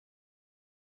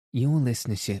Your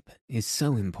listenership is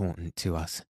so important to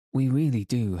us. We really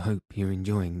do hope you're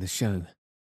enjoying the show.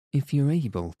 If you're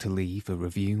able to leave a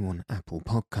review on Apple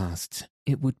Podcasts,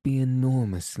 it would be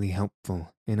enormously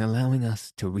helpful in allowing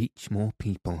us to reach more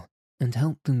people and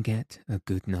help them get a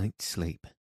good night's sleep.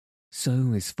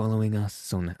 So is following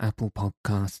us on Apple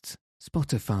Podcasts,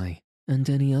 Spotify, and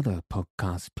any other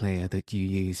podcast player that you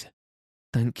use.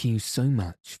 Thank you so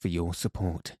much for your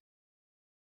support.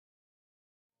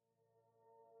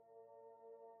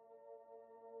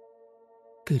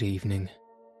 Good evening.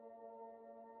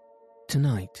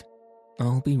 Tonight,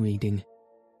 I'll be reading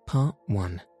Part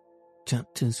 1,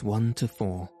 Chapters 1 to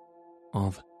 4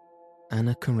 of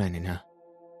Anna Karenina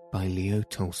by Leo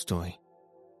Tolstoy.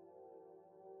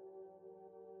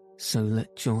 So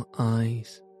let your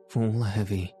eyes fall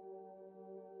heavy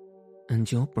and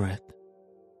your breath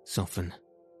soften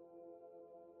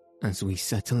as we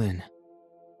settle in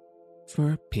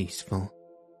for a peaceful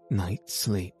night's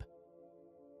sleep.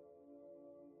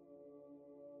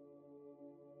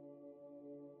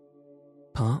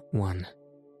 Part 1,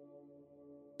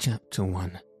 Chapter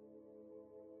 1.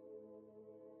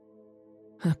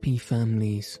 Happy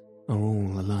families are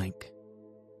all alike.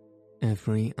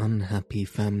 Every unhappy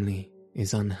family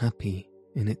is unhappy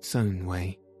in its own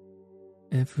way.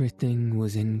 Everything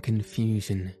was in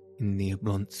confusion in the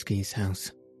Oblonskys'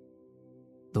 house.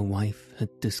 The wife had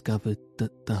discovered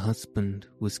that the husband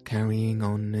was carrying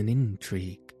on an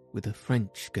intrigue with a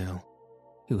French girl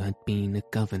who had been a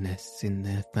governess in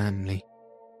their family,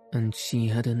 and she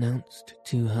had announced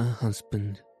to her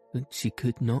husband that she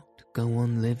could not go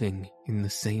on living in the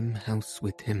same house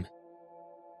with him.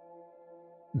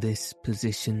 This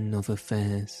position of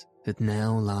affairs had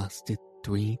now lasted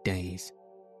 3 days,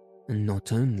 and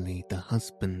not only the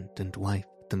husband and wife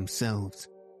themselves,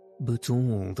 but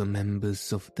all the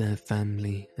members of their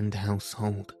family and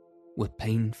household were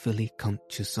painfully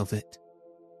conscious of it.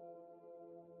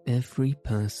 Every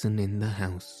person in the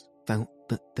house felt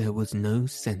that there was no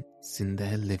sense in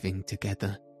their living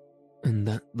together, and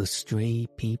that the stray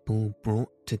people brought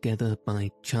together by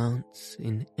chance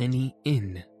in any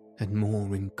inn had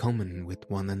more in common with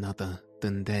one another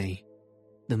than they,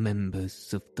 the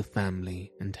members of the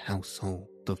family and household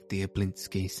of the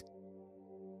Oblinskys.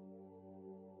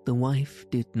 The wife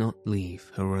did not leave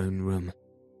her own room.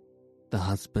 The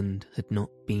husband had not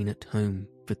been at home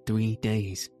for 3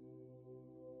 days.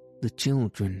 The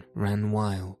children ran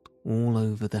wild all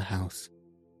over the house.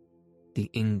 The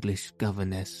English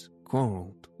governess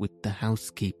quarrelled with the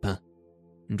housekeeper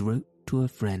and wrote to a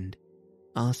friend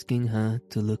asking her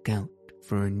to look out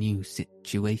for a new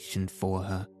situation for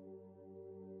her.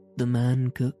 The man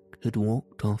cook had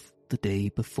walked off the day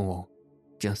before,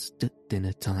 just at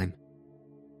dinner time.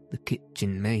 The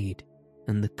kitchen maid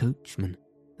and the coachman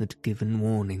had given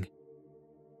warning.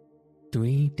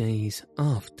 3 days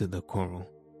after the quarrel,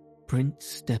 Prince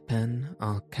Stepan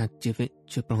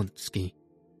Arkadyevitch Oblonsky,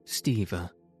 Steva,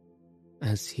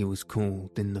 as he was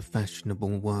called in the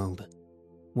fashionable world,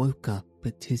 woke up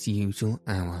at his usual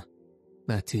hour,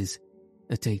 that is,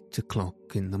 at 8 o'clock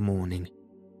in the morning,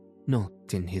 not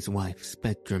in his wife's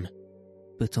bedroom,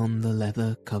 but on the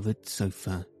leather-covered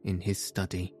sofa in his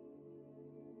study.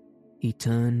 He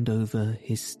turned over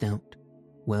his stout,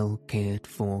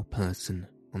 well-cared-for person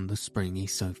on the springy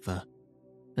sofa,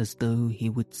 as though he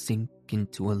would sink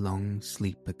into a long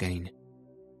sleep again.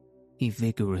 He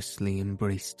vigorously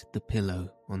embraced the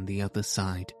pillow on the other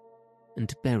side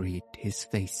and buried his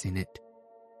face in it,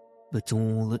 but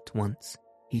all at once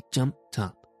he jumped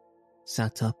up,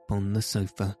 sat up on the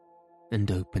sofa,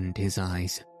 and opened his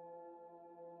eyes.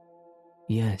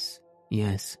 Yes,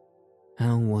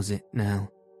 how was it now,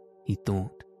 he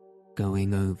thought,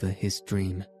 going over his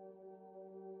dream.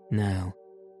 Now,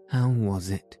 how was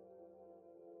it?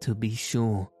 To be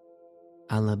sure,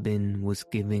 Alabin was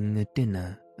giving a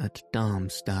dinner at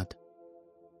Darmstadt.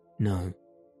 No,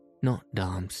 not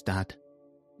Darmstadt,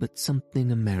 but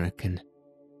something American.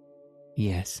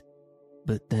 Yes,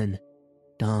 but then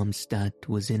Darmstadt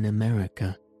was in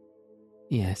America.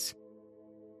 Yes,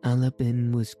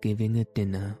 Alabin was giving a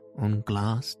dinner on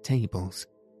glass tables,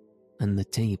 and the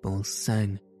tables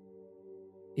sang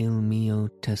Il mio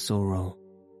tesoro,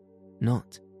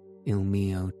 not Il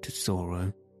mio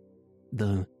tesoro,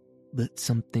 though, but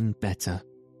something better.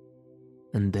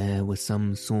 And there were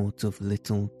some sort of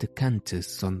little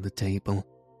decanters on the table,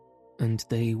 and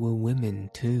they were women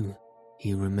too,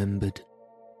 he remembered.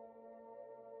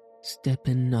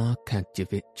 Stepan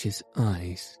Arkadyevitch's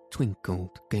eyes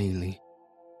twinkled gaily,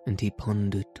 and he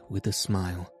pondered with a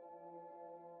smile.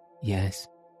 Yes,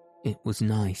 it was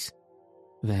nice,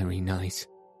 very nice.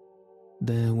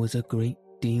 There was a great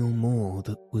deal more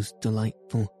that was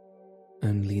delightful,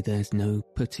 only there's no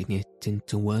putting it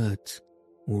into words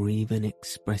or even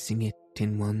expressing it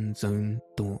in one's own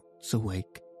thoughts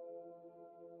awake.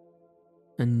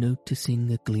 And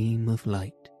noticing a gleam of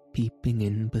light peeping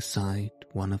in beside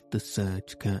one of the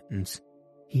serge curtains,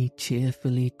 he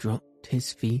cheerfully dropped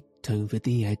his feet over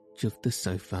the edge of the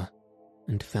sofa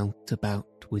and felt about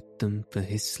with them for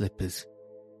his slippers,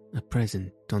 a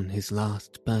present on his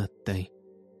last birthday,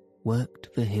 worked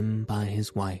for him by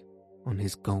his wife on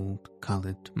his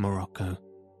gold-coloured morocco.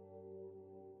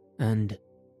 And,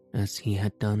 as he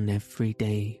had done every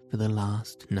day for the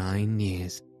last 9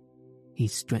 years, he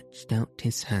stretched out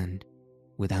his hand,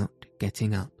 without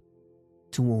getting up,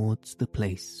 towards the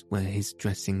place where his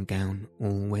dressing gown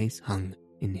always hung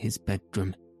in his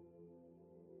bedroom.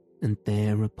 And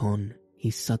thereupon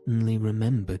he suddenly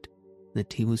remembered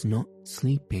that he was not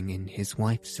sleeping in his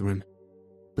wife's room,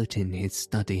 but in his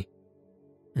study,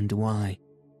 and why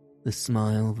the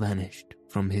smile vanished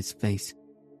from his face.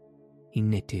 He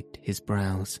knitted his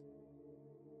brows.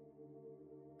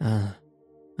 Ah,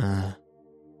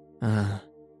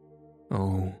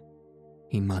 oh,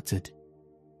 he muttered,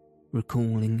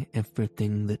 recalling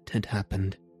everything that had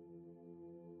happened.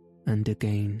 And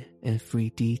again every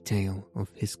detail of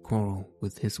his quarrel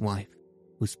with his wife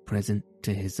was present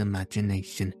to his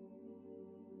imagination.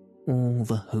 All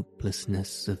the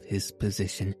hopelessness of his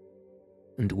position,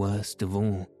 and worst of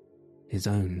all, his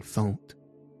own fault.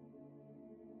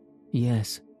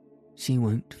 Yes, she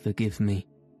won't forgive me,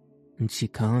 and she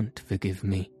can't forgive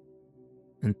me,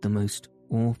 and the most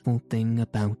awful thing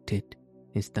about it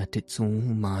is that it's all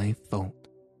my fault.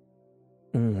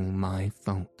 All my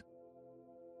fault.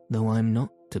 Though I'm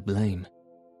not to blame.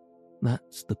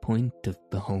 That's the point of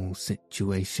the whole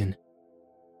situation,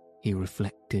 he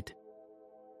reflected.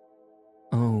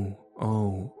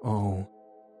 Oh,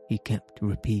 he kept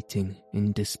repeating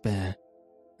in despair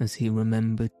as he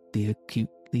remembered the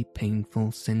acutely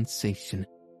painful sensation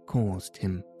caused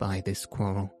him by this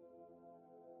quarrel.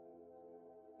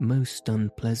 Most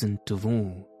unpleasant of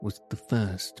all was the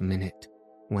first minute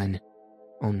when,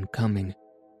 on coming,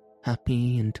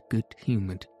 happy and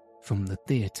good-humoured, from the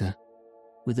theatre,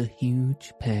 with a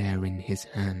huge pear in his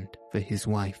hand for his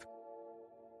wife,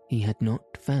 he had not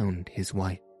found his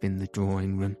wife in the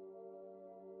drawing-room.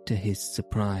 To his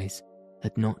surprise,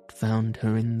 had not found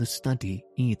her in the study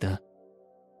either,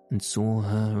 and saw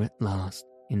her at last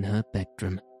in her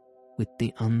bedroom with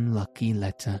the unlucky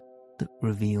letter that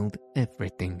revealed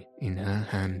everything in her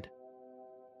hand.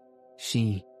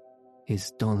 She,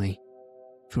 his Dolly,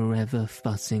 forever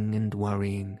fussing and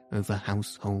worrying over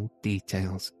household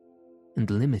details, and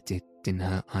limited in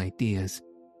her ideas,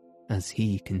 as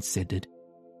he considered,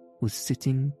 was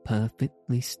sitting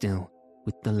perfectly still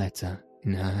with the letter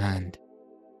in her hand,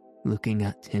 looking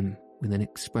at him with an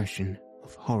expression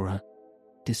of horror,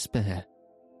 despair,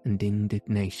 and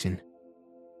indignation.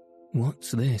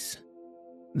 "What's this?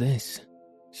 This?"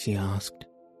 she asked,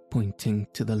 pointing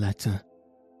to the letter.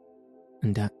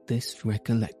 And at this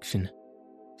recollection,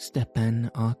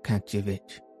 Stepan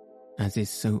Arkadyevitch, as is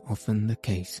so often the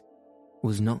case,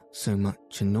 was not so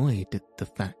much annoyed at the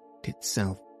fact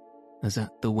itself as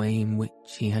at the way in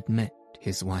which he had met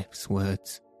his wife's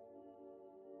words.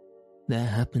 There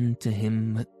happened to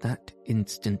him at that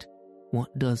instant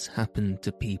what does happen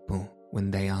to people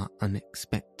when they are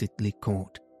unexpectedly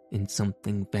caught in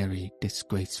something very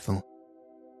disgraceful.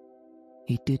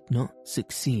 He did not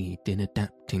succeed in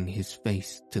adapting his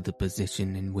face to the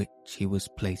position in which he was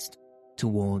placed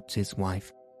towards his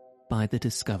wife by the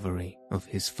discovery of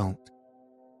his fault.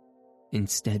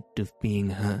 Instead of being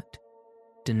hurt,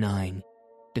 denying,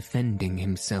 defending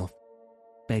himself,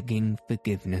 begging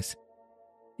forgiveness,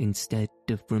 instead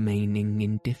of remaining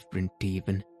indifferent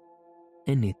even,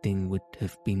 anything would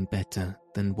have been better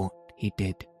than what he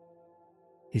did.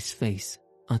 His face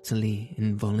utterly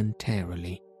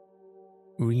involuntarily.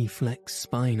 Reflex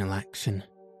spinal action,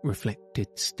 reflected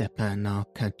Stepan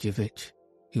Arkadyevitch,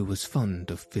 who was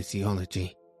fond of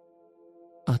physiology.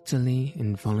 Utterly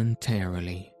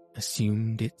involuntarily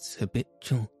assumed its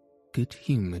habitual,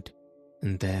 good-humoured,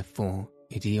 and therefore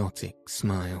idiotic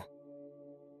smile.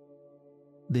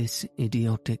 This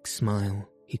idiotic smile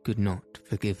he could not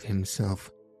forgive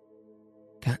himself.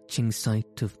 Catching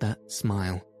sight of that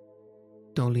smile,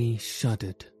 Dolly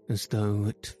shuddered as though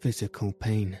at physical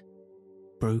pain,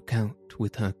 broke out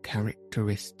with her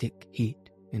characteristic heat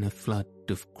in a flood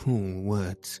of cruel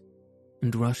words,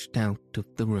 and rushed out of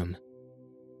the room.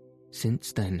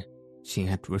 Since then, she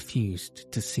had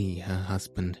refused to see her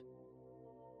husband.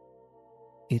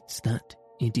 "It's that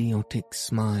idiotic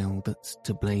smile that's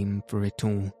to blame for it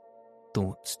all,"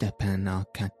 thought Stepan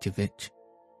Arkadyevitch.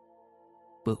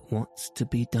 But what's to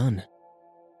be done?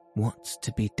 What's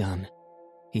to be done?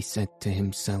 He said to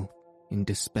himself in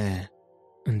despair,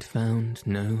 and found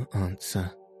no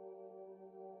answer.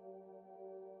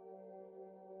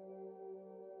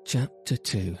 Chapter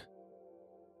 2.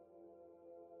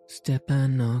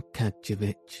 Stepan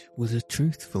Arkadyevitch was a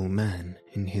truthful man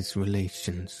in his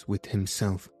relations with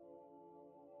himself.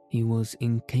 He was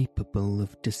incapable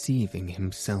of deceiving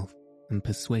himself and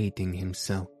persuading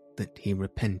himself that he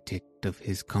repented of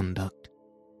his conduct.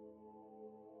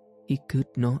 He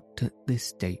could not at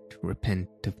this date repent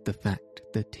of the fact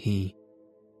that he,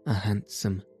 a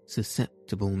handsome,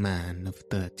 susceptible man of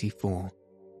 34,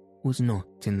 was not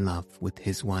in love with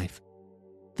his wife,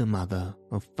 the mother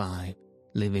of 5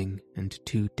 living and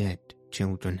 2 dead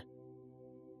children,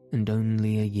 and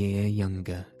only a year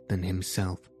younger than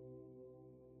himself.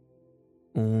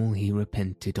 All he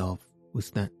repented of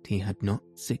was that he had not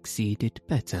succeeded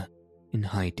better in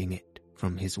hiding it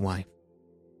from his wife.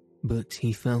 But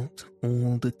he felt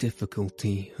all the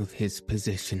difficulty of his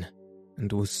position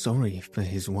and was sorry for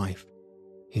his wife,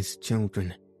 his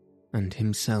children, and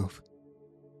himself.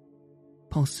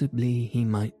 Possibly he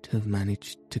might have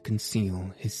managed to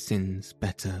conceal his sins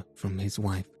better from his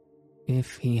wife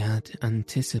if he had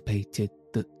anticipated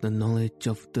that the knowledge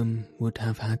of them would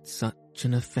have had such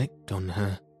an effect on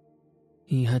her.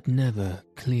 He had never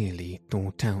clearly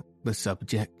thought out the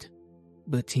subject,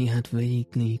 but he had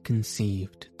vaguely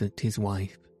conceived that his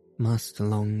wife must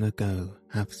long ago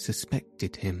have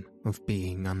suspected him of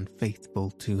being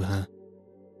unfaithful to her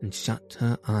and shut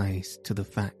her eyes to the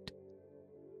fact.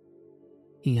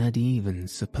 He had even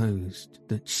supposed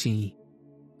that she,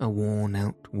 a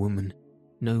worn-out woman,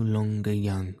 no longer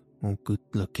young or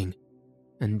good-looking,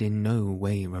 and in no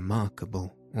way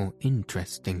remarkable or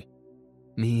interesting,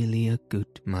 merely a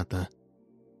good mother,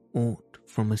 ought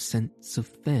from a sense of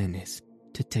fairness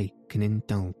to take an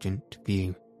indulgent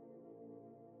view.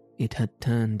 It had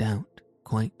turned out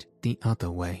quite the other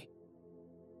way.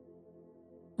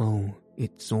 Oh,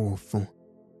 it's awful.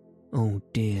 Oh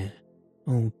dear,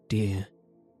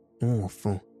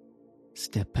 awful,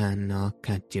 Stepan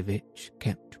Arkadyevitch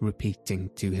kept repeating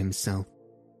to himself,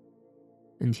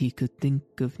 and he could think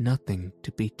of nothing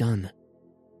to be done.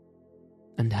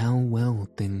 And how well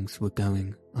things were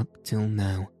going up till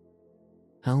now,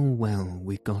 how well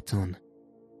we got on.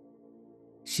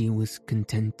 She was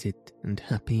contented and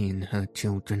happy in her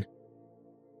children.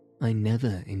 I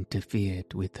never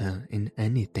interfered with her in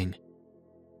anything.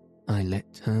 I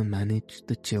let her manage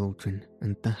the children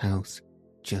and the house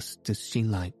just as she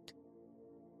liked.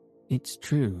 It's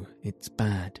true it's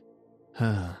bad,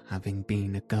 her having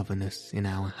been a governess in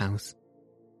our house.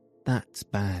 That's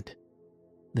bad.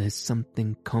 There's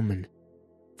something common,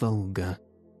 vulgar,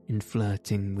 in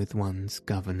flirting with one's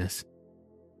governess.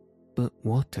 But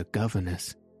what a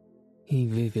governess! He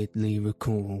vividly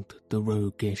recalled the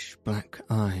roguish black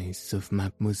eyes of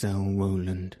Mademoiselle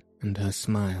Roland and her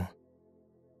smile.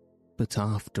 But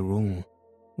after all,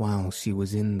 while she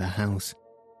was in the house,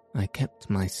 I kept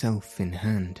myself in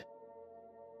hand.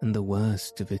 And the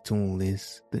worst of it all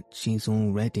is that she's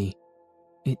already.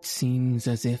 It seems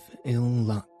as if ill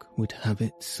luck would have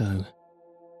it so.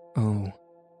 Oh,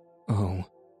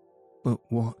 but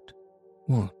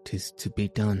what is to be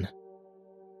done?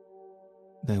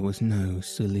 There was no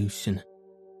solution,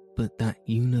 but that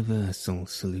universal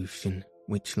solution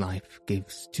which life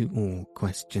gives to all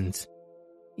questions,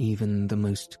 even the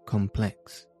most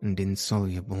complex and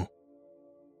insoluble.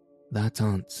 That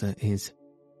answer is,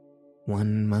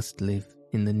 one must live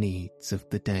in the needs of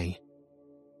the day.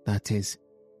 That is,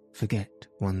 forget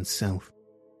oneself.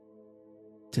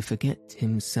 To forget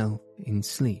himself in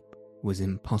sleep was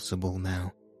impossible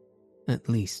now, at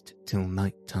least till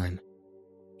night-time.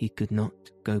 He could not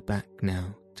go back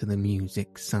now to the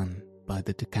music sung by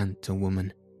the decanter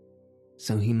woman,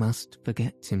 so he must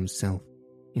forget himself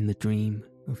in the dream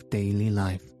of daily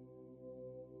life.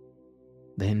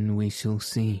 Then we shall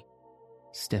see,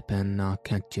 Stepan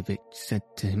Arkadyevitch said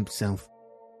to himself,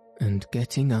 and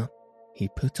getting up, he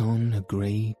put on a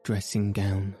grey dressing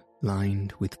gown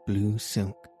lined with blue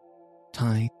silk,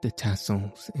 tied the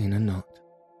tassels in a knot,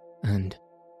 and,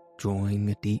 drawing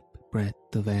a deep breath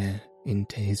of air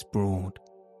into his broad,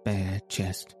 bare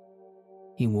chest,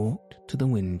 he walked to the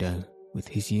window with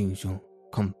his usual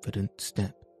confident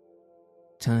step,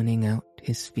 turning out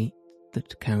his feet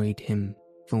that carried him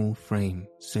full frame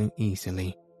so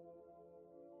easily.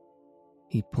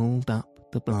 He pulled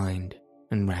up the blind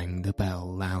and rang the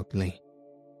bell loudly.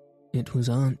 It was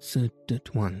answered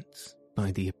at once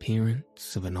by the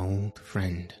appearance of an old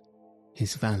friend,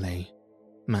 his valet,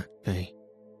 Matvey,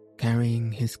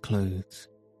 carrying his clothes,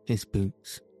 his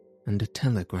boots, and a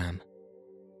telegram.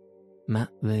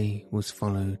 Matvey was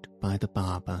followed by the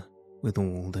barber with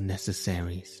all the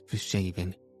necessaries for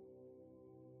shaving.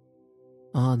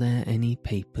 "Are there any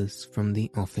papers from the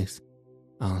office?"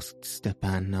 asked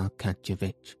Stepan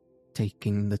Arkadyevitch,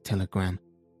 taking the telegram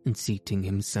and seating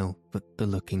himself at the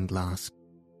looking-glass.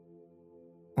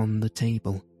 "On the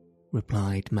table,"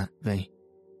 replied Matvey,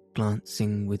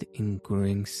 glancing with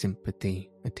inquiring sympathy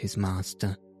at his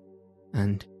master,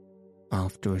 and,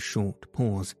 after a short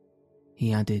pause,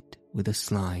 he added with a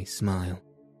sly smile,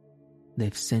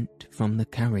 "They've sent from the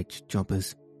carriage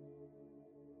jobbers."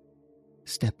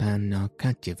 Stepan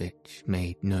Arkadyevitch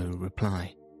made no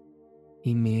reply.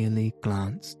 He merely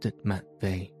glanced at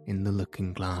Matvey in the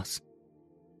looking-glass.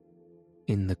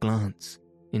 In the glance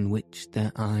in which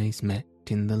their eyes met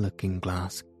in the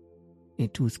looking-glass,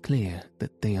 it was clear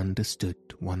that they understood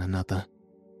one another.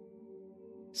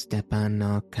 Stepan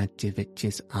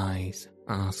Arkadyevitch's eyes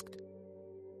asked,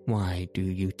 "Why do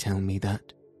you tell me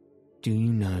that? Do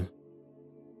you know?"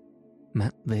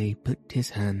 Matvey put his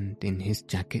hand in his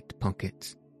jacket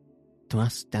pockets,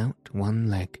 thrust out one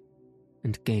leg,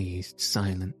 and gazed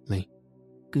silently,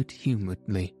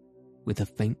 good-humouredly, with a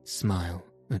faint smile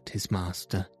at his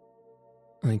master.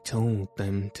 "I told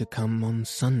them to come on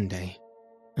Sunday,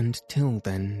 and till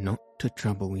then not to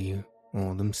trouble you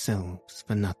or themselves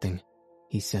for nothing,"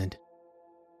 he said.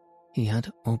 He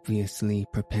had obviously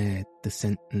prepared the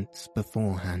sentence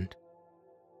beforehand.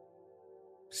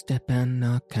 Stepan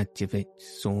Arkadyevitch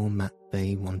saw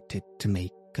Matvey wanted to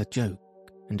make a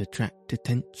joke and attract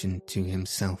attention to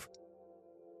himself.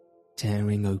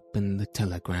 Tearing open the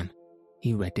telegram,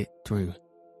 he read it through,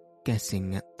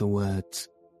 guessing at the words,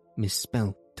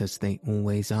 misspelt as they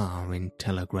always are in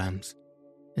telegrams,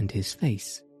 and his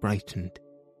face brightened.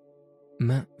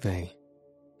 "Matvey,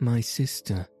 my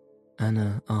sister,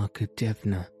 Anna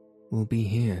Arkadyevna, will be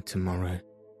here tomorrow,"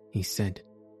 he said,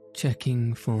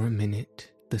 checking for a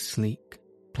minute the sleek,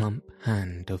 plump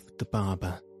hand of the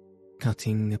barber,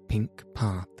 cutting a pink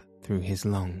path through his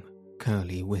long,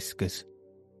 curly whiskers.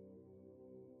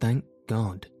 "Thank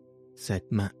God," said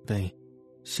Matvey,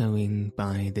 showing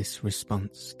by this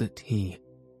response that he,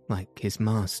 like his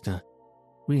master,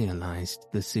 realized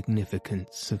the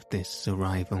significance of this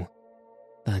arrival.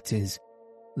 That is,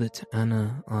 that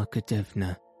Anna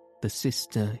Arkadyevna, the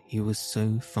sister he was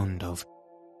so fond of,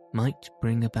 might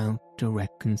bring about a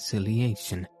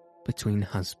reconciliation between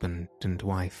husband and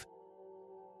wife.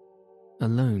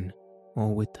 "Alone,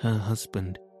 or with her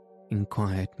husband?"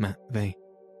 inquired Matvey.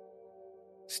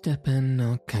 Stepan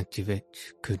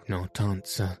Arkadyevitch could not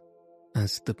answer,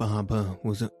 as the barber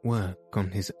was at work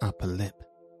on his upper lip,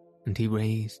 and he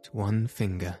raised one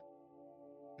finger.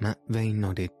 Matvey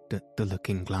nodded at the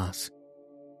looking-glass.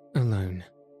 "Alone.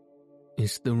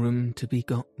 Is the room to be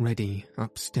got ready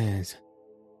upstairs?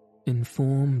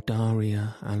 Inform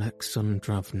Daria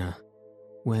Alexandrovna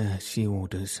where she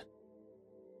orders."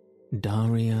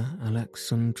 "Daria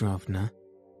Alexandrovna,"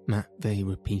 Matvey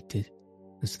repeated,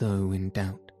 as though in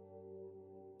doubt.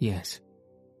 "Yes,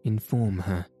 inform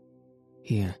her.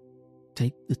 Here,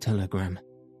 take the telegram,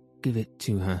 give it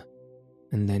to her,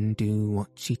 and then do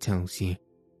what she tells you."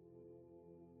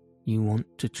 "You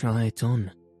want to try it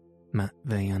on?"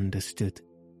 Matvey understood,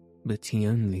 but he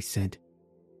only said,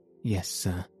 "Yes,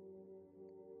 sir."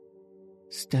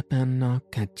 Stepan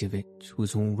Arkadyevitch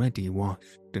was already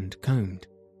washed and combed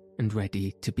and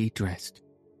ready to be dressed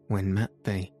when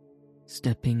Matvey,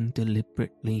 stepping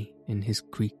deliberately in his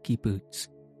creaky boots,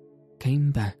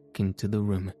 came back into the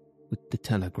room with the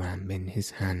telegram in his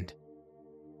hand.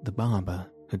 The barber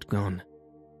had gone.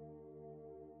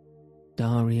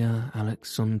 "Daria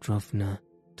Alexandrovna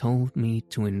told me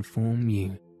to inform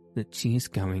you that she is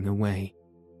going away.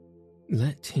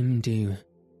 Let him do,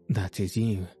 that is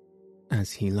you,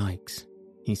 as he likes,"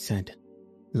 he said,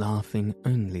 laughing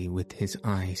only with his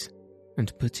eyes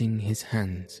and putting his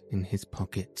hands in his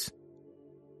pockets.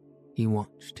 He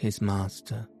watched his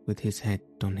master with his head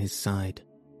on his side.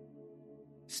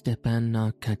 Stepan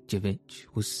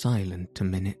Arkadyevitch was silent a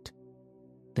minute.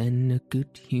 Then a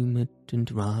good-humoured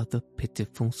and rather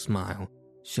pitiful smile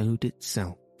showed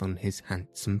itself on his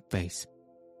handsome face.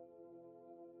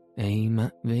 "Eh,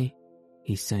 Matvey?"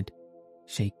 he said,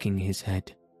 shaking his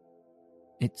head.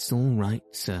 "It's all right,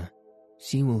 sir.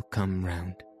 She will come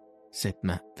round," said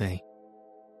Matvey.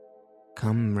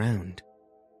 "Come round?"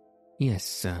 "Yes,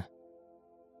 sir."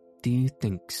 "Do you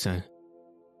think so?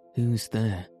 Who's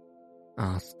there?"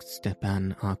 asked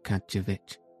Stepan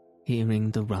Arkadyevitch, hearing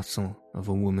the rustle of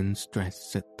a woman's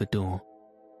dress at the door.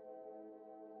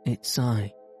 "It's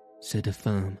I," said a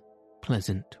firm,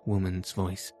 pleasant woman's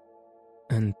voice.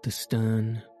 and the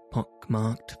stern,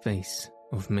 pock-marked face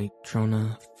of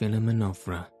Matrona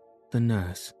Filimonovna, the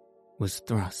nurse, was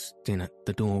thrust in at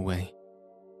the doorway.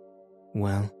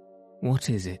 "Well, what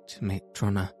is it,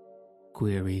 Matrona?"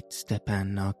 queried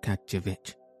Stepan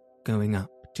Arkadyevitch, going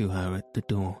up to her at the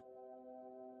door.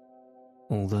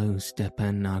 Although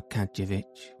Stepan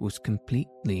Arkadyevitch was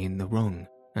completely in the wrong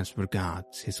as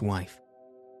regards his wife,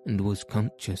 and was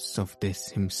conscious of this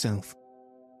himself,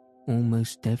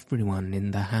 almost everyone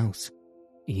in the house,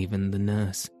 even the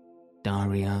nurse,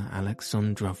 Darya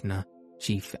Alexandrovna,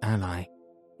 chief ally,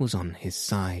 was on his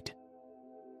side.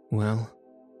 "Well,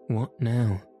 what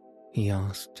now?" he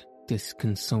asked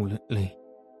disconsolately.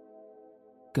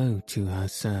 "Go to her,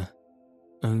 sir.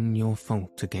 Own your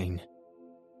fault again.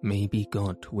 Maybe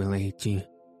God will aid you.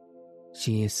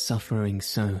 She is suffering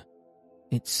so.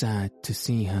 It's sad to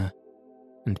see her.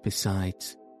 And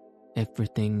besides,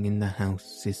 everything in the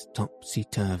house is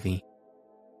topsy-turvy.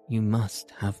 You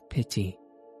must have pity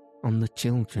on the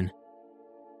children.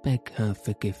 Beg her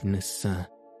forgiveness, sir.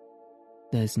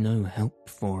 There's no help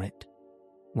for it.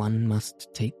 One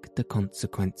must take the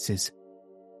consequences.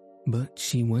 But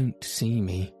she won't see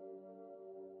me.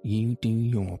 You do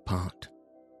your part.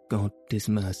 God is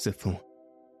merciful.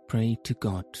 Pray to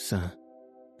God, sir.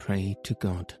 Pray to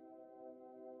God."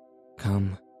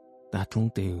 "Come, that'll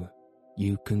do.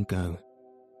 You can go,"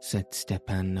 said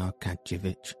Stepan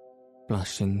Arkadyevitch,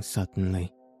 blushing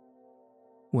suddenly.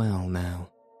 "Well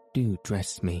now, do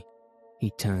dress me." He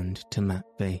turned to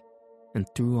Matvey and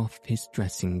threw off his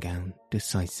dressing gown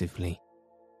decisively.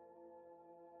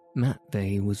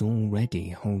 Matvey was already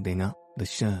holding up the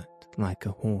shirt like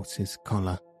a horse's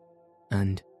collar,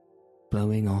 and,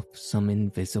 blowing off some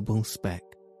invisible speck,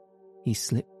 he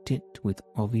slipped it with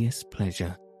obvious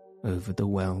pleasure over the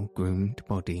well-groomed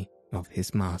body of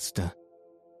his master.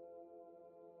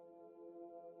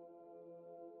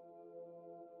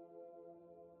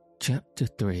 Chapter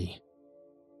 3.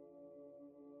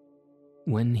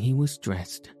 When he was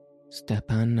dressed,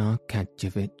 Stepan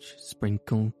Arkadyevitch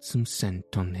sprinkled some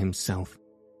scent on himself,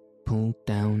 pulled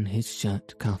down his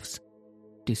shirt cuffs,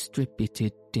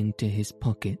 distributed into his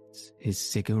pockets his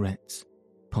cigarettes,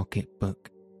 pocketbook,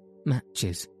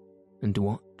 matches, and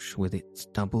watch with its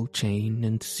double chain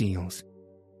and seals,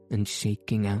 and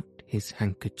shaking out his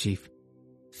handkerchief,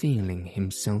 feeling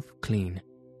himself clean,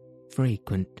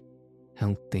 fragrant,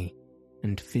 healthy,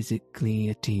 and physically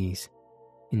at ease,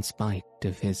 in spite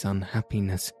of his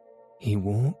unhappiness, he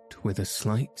walked with a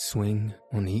slight swing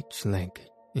on each leg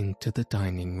into the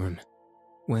dining room,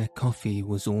 where coffee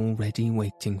was already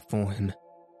waiting for him,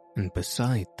 and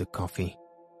beside the coffee,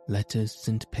 letters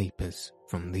and papers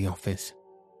from the office.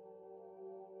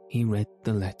 He read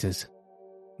the letters.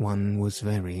 One was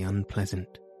very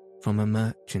unpleasant, from a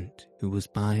merchant who was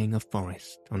buying a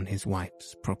forest on his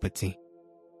wife's property.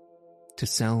 To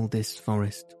sell this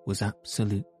forest was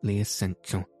absolutely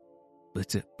essential,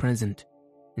 but at present,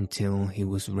 until he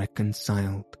was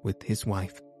reconciled with his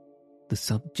wife, the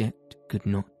subject could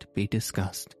not be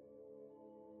discussed.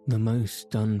 The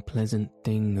most unpleasant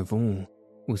thing of all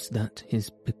was that his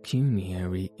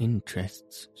pecuniary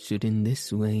interests should in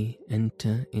this way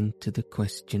enter into the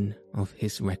question of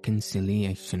his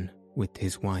reconciliation with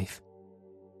his wife.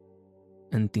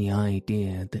 And the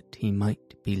idea that he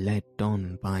might be led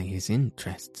on by his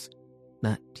interests,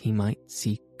 that he might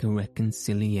seek a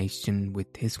reconciliation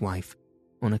with his wife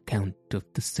on account of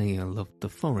the sale of the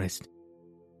forest,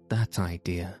 that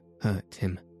idea hurt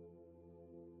him.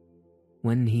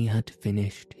 When he had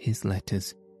finished his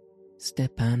letters,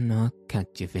 Stepan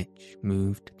Arkadyevitch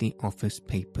moved the office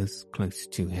papers close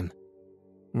to him,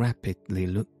 rapidly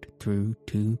looked through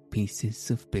 2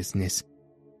 pieces of business,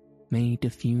 made a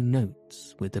few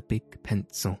notes with a big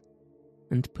pencil,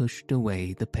 and pushed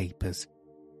away the papers,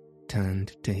 turned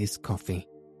to his coffee.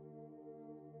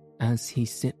 As he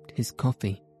sipped his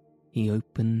coffee, he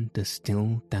opened a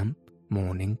still damp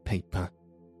morning paper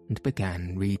and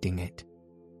began reading it.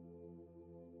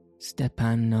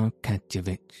 Stepan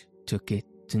Arkadyevitch took it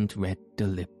and read a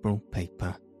liberal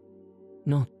paper,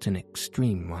 not an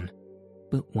extreme one,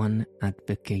 but one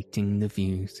advocating the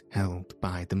views held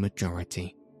by the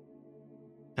majority.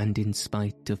 And in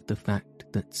spite of the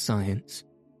fact that science,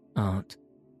 art,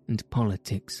 and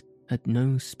politics had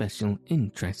no special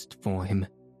interest for him,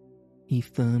 he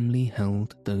firmly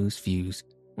held those views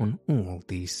on all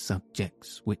these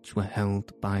subjects which were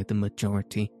held by the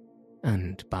majority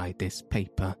and by this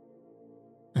paper,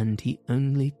 and he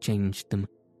only changed them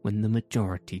when the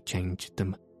majority changed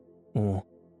them, or,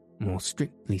 more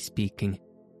strictly speaking,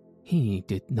 he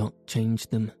did not change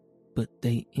them, but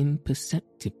they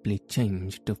imperceptibly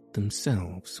changed of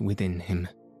themselves within him.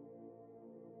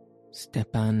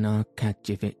 Stepan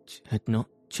Arkadyevitch had not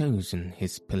chosen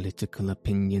his political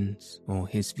opinions or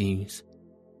his views.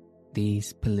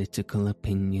 These political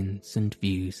opinions and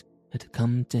views had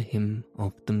come to him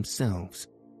of themselves,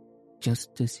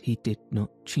 just as he did not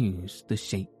choose the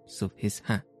shapes of his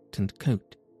hat and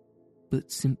coat,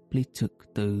 but simply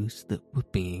took those that were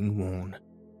being worn.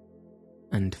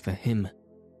 And for him,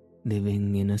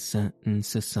 living in a certain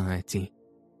society,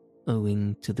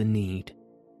 owing to the need,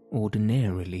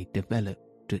 ordinarily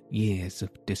developed at years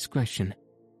of discretion,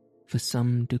 for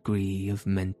some degree of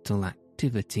mental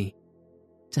activity,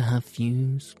 to have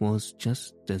views was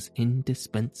just as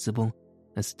indispensable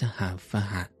as to have a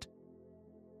hat.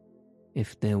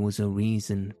 If there was a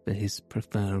reason for his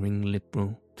preferring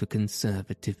liberal to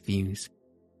conservative views,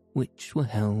 which were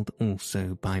held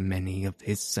also by many of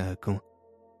his circle,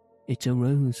 it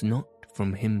arose not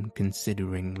from him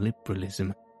considering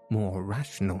liberalism more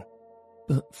rational,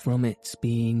 but from its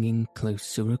being in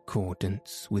closer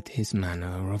accordance with his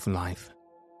manner of life.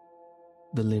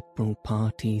 The Liberal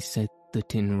Party said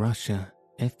that in Russia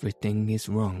everything is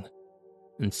wrong,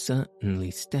 and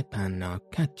certainly Stepan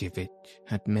Arkadyevitch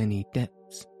had many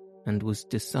debts and was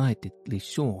decidedly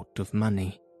short of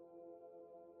money.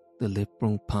 The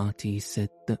Liberal Party said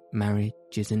that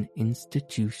marriage is an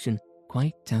institution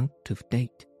quite out of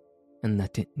date, and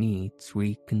that it needs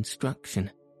reconstruction,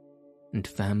 and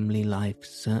family life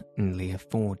certainly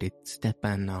afforded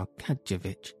Stepan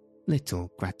Arkadyevitch little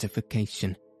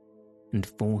gratification, and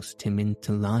forced him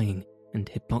into lying and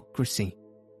hypocrisy,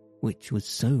 which was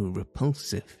so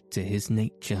repulsive to his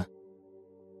nature.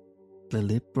 The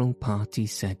Liberal Party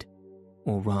said,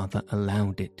 or rather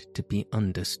allowed it to be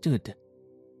understood,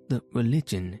 that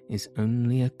religion is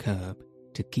only a curb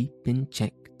to keep in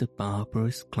check the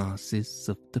barbarous classes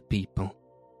of the people,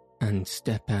 and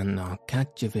Stepan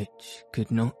Arkadyevitch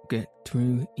could not get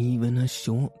through even a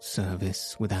short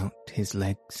service without his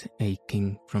legs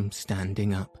aching from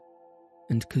standing up,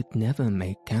 and could never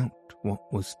make out what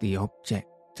was the object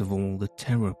of all the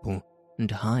terrible and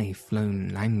high-flown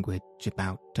language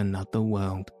about another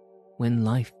world, when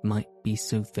life might be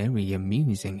so very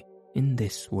amusing in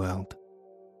this world.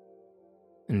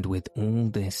 And with all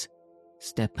this,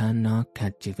 Stepan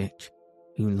Arkadyevitch,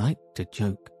 who liked a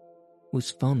joke, was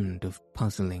fond of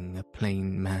puzzling a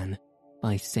plain man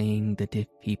by saying that if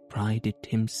he prided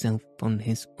himself on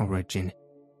his origin,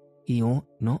 he ought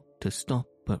not to stop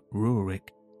at Rurik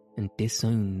and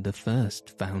disown the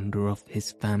first founder of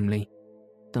his family,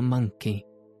 the monkey.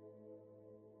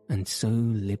 And so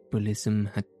liberalism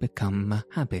had become a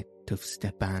habit of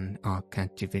Stepan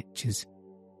Arkadyevitch's,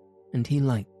 and he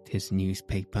liked his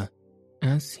newspaper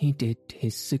as he did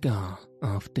his cigar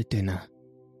after dinner,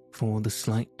 for the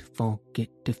slight fog it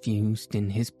diffused in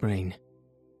his brain.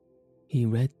 He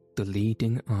read the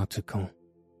leading article,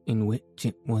 in which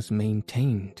it was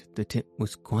maintained that it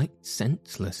was quite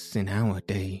senseless in our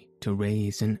day to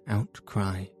raise an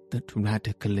outcry that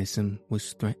radicalism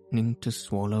was threatening to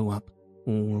swallow up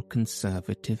all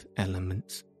conservative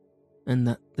elements, and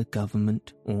that the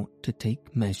government ought to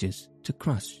take measures to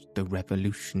crush the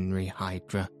revolutionary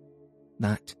hydra,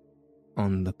 that,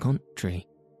 on the contrary,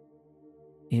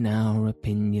 in our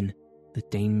opinion, the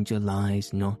danger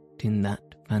lies not in that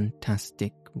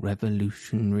fantastic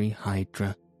revolutionary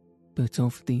hydra, but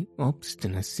of the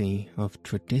obstinacy of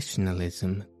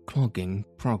traditionalism clogging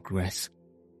progress,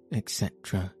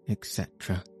 etc.,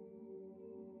 etc.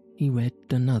 He read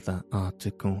another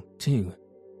article too,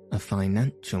 a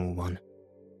financial one,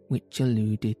 which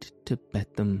alluded to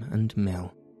Betham and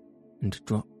Mill, and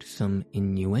dropped some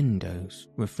innuendos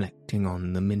reflecting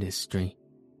on the ministry.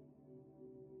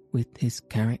 With his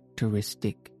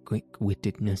characteristic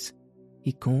quick-wittedness,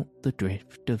 he caught the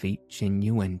drift of each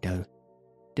innuendo,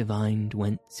 divined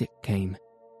whence it came,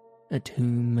 at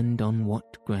whom and on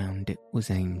what ground it was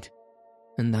aimed,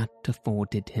 and that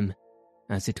afforded him,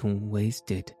 as it always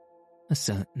did, a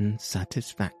certain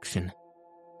satisfaction.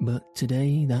 But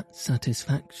today that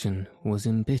satisfaction was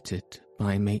embittered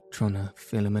by Matrona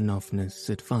Filimonovna's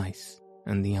advice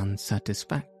and the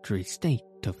unsatisfactory state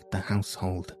of the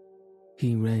household.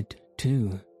 He read,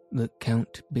 too, that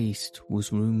Count Beast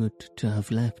was rumoured to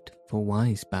have left for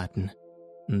Wiesbaden,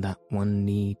 and that one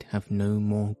need have no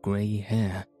more grey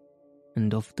hair,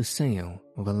 and of the sale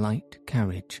of a light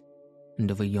carriage,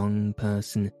 and of a young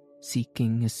person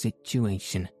seeking a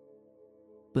situation.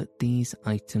 But these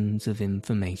items of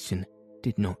information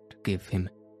did not give him,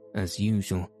 as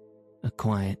usual, a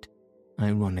quiet,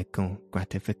 ironical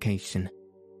gratification.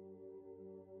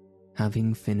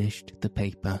 Having finished the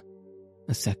paper,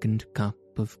 a second cup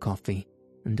of coffee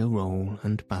and a roll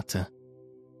and butter,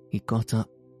 he got up,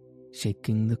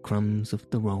 shaking the crumbs of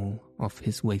the roll off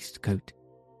his waistcoat,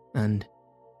 and,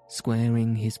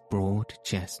 squaring his broad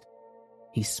chest,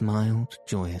 he smiled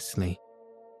joyously.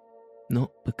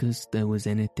 Not because there was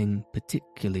anything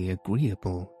particularly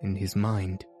agreeable in his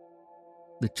mind.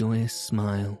 The joyous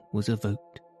smile was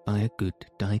evoked by a good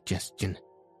digestion.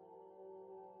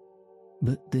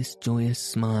 But this joyous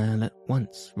smile at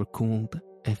once recalled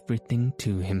everything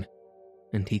to him,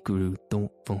 and he grew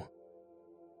thoughtful.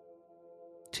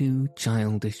 Two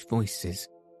childish voices.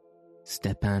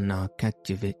 Stepan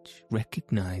Arkadyevitch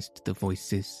recognized the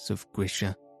voices of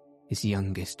Grisha, his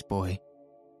youngest boy,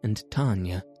 and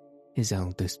Tanya, his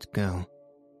eldest girl,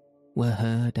 were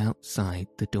heard outside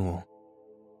the door.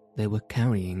 They were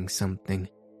carrying something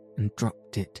and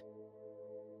dropped it.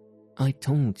 "I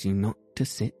told you not to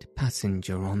sit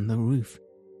passenger on the roof,"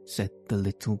 said the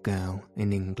little girl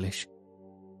in English.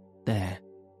 "There,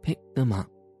 pick them up."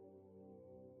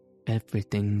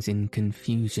 Everything's in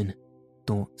confusion,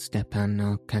 thought Stepan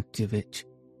Arkadyevitch.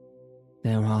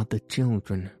 There are the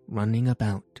children running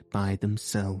about by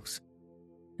themselves,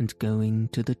 and going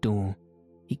to the door,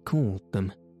 he called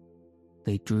them.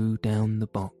 They drew down the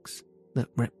box that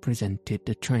represented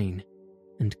a train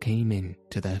and came in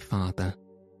to their father.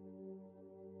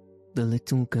 The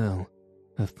little girl,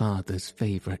 her father's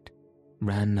favourite,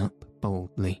 ran up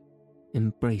boldly,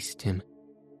 embraced him,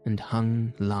 and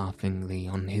hung laughingly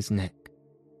on his neck,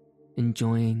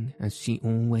 enjoying, as she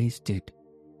always did,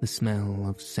 the smell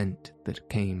of scent that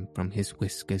came from his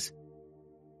whiskers.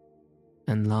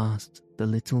 And last the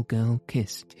little girl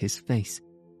kissed his face,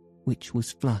 which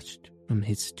was flushed from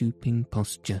his stooping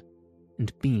posture,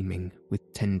 and beaming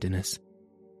with tenderness,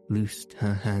 loosed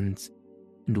her hands,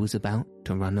 and was about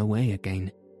to run away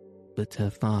again, but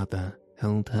her father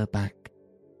held her back.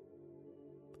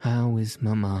 "How is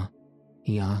Mamma?"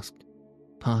 he asked,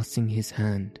 passing his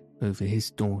hand over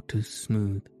his daughter's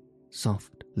smooth,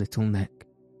 soft little neck.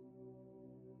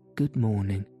 "Good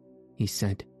morning," he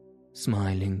said,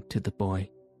 smiling to the boy,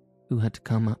 who had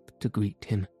come up to greet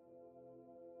him.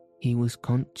 He was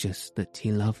conscious that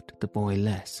he loved the boy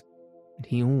less, and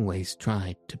he always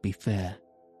tried to be fair,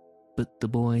 but the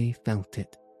boy felt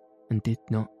it and did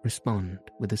not respond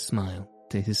with a smile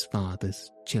to his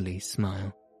father's chilly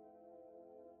smile.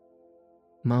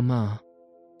 "Mamma,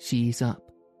 she's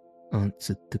up,"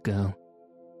 answered the girl.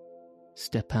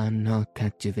 Stepan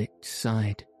Arkadyevitch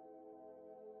sighed.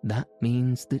 "That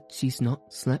means that she's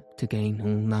not slept again all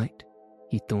night,"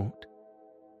 he thought.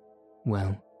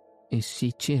 "Well, is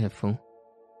she cheerful?"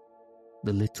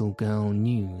 The little girl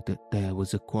knew that there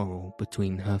was a quarrel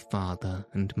between her father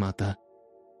and mother,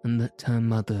 and that her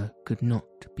mother could not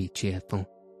be cheerful,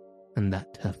 and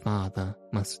that her father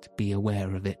must be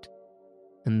aware of it,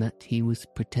 and that he was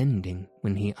pretending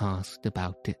when he asked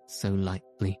about it so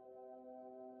lightly.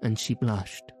 And she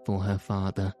blushed for her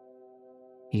father.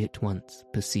 He at once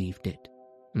perceived it,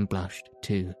 and blushed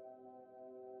too.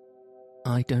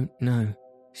 "I don't know,"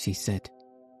 she said.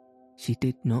 "She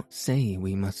did not say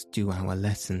we must do our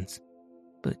lessons,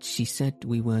 but she said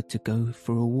we were to go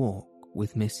for a walk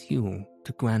with Miss Hule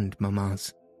to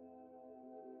Grandmamma's."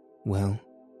 "Well,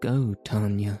 go,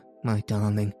 Tanya, my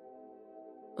darling."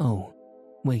 "Oh,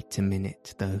 wait a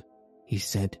minute, though," he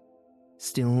said,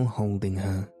 still holding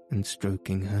her and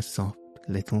stroking her soft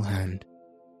little hand.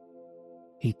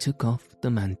 He took off the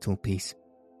mantelpiece,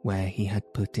 where he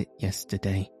had put it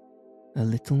yesterday, a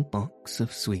little box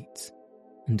of sweets,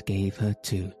 and gave her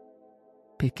two,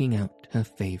 picking out her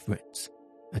favourites,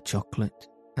 a chocolate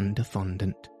and a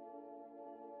fondant.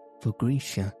 "For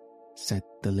Grisha," said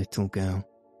the little girl,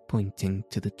 pointing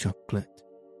to the chocolate.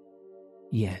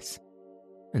 "Yes,"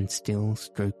 and still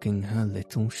stroking her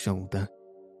little shoulder,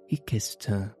 he kissed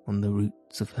her on the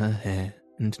roots of her hair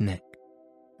and neck,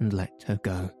 and let her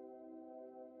go.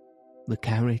 "The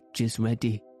carriage is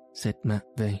ready," said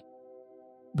Matvey,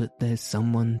 "but there's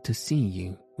someone to see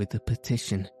you with a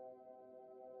petition."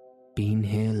 "Been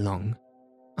here long?"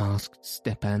 asked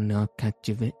Stepan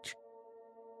Arkadyevitch.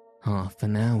 "Half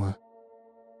an hour."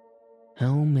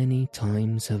 "How many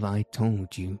times have I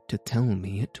told you to tell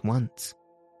me at once?"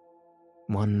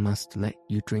 "One must let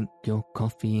you drink your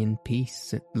coffee in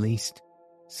peace at least,"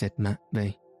 said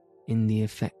Matvey, in the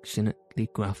affectionately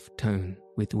gruff tone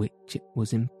with which it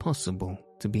was impossible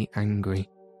to be angry.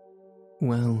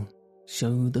 "Well,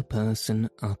 show the person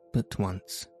up at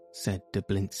once," said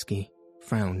Dublinsky,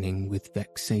 frowning with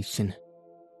vexation.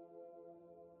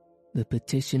 The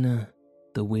petitioner,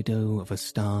 the widow of a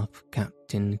staff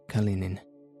captain Kalinin,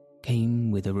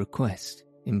 came with a request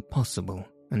impossible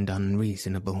and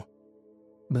unreasonable.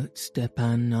 But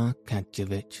Stepan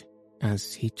Arkadyevitch,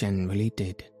 as he generally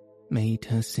did, made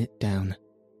her sit down,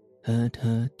 heard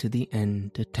her to the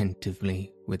end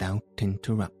attentively without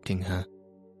interrupting her,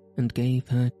 and gave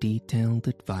her detailed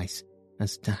advice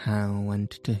as to how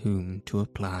and to whom to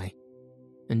apply,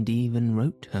 and even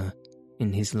wrote her,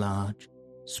 in his large,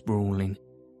 sprawling,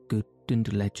 good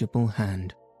and legible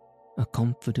hand, a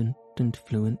confident and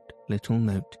fluent little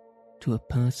note to a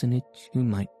personage who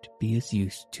might be as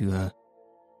use to her.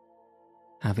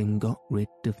 Having got rid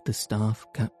of the staff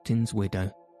captain's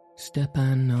widow,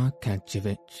 Stepan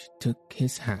Arkadyevitch took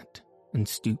his hat and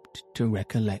stooped to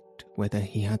recollect whether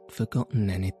he had forgotten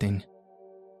anything.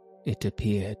 It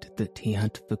appeared that he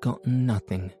had forgotten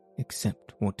nothing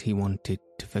except what he wanted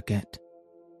to forget,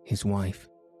 his wife.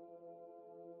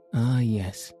 Ah,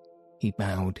 yes, he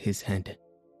bowed his head,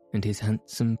 and his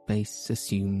handsome face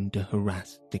assumed a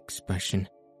harassed expression.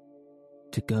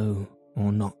 To go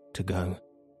or not to go,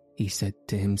 he said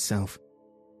to himself,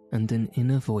 and an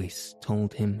inner voice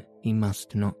told him he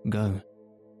must not go,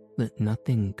 that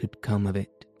nothing could come of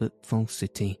it but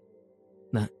falsity,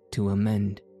 that to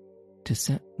amend, to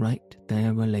set right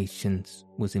their relations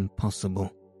was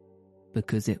impossible,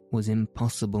 because it was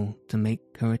impossible to make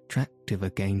her attractive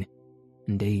again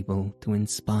and able to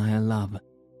inspire love,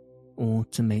 or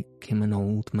to make him an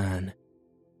old man,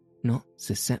 not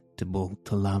susceptible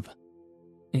to love.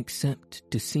 Except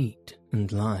deceit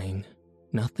and lying,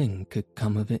 nothing could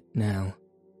come of it now,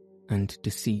 and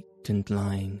deceit and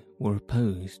lying were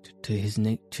opposed to his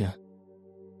nature.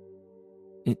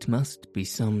 It must be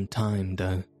some time,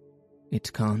 though.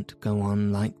 It can't go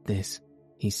on like this,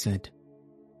 he said,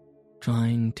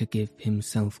 trying to give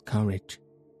himself courage.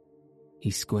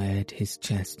 He squared his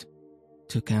chest,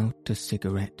 took out a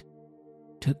cigarette,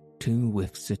 took 2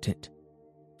 whiffs at it,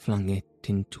 flung it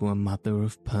into a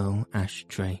mother-of-pearl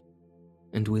ashtray,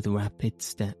 and with rapid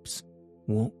steps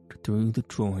walked through the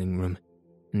drawing-room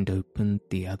and opened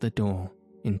the other door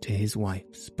into his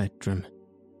wife's bedroom.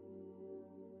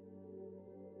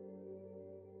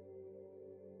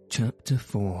 Chapter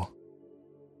 4.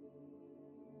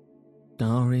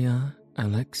 Darya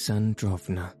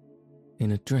Alexandrovna,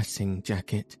 in a dressing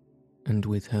jacket, and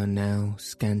with her now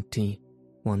scanty,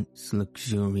 once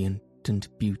luxuriant and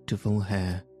beautiful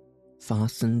hair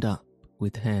fastened up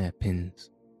with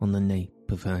hairpins on the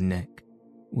nape of her neck,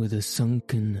 with a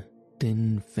sunken,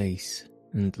 thin face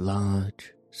and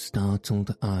large,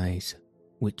 startled eyes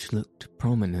which looked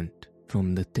prominent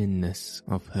from the thinness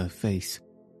of her face,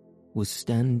 was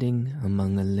standing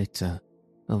among a litter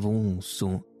of all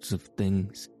sorts of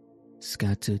things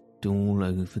scattered all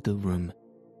over the room,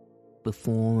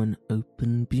 before an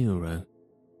open bureau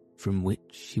from which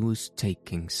she was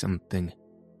taking something.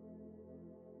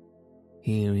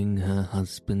 Hearing her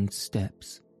husband's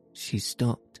steps, she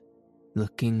stopped,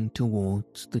 looking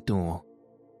towards the door,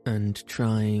 and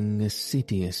trying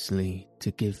assiduously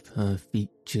to give her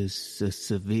features a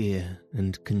severe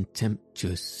and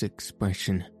contemptuous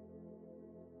expression.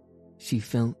 She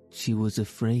felt she was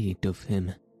afraid of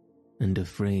him, and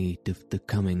afraid of the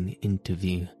coming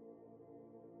interview.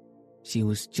 She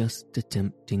was just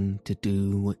attempting to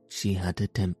do what she had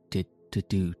attempted to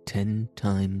do 10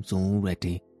 times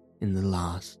already in the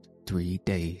last 3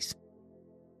 days,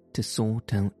 to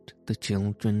sort out the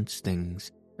children's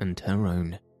things and her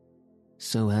own,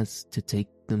 so as to take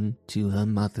them to her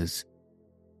mother's.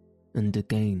 And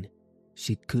again,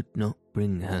 she could not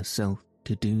bring herself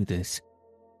to do this.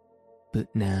 But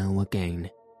now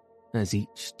again, as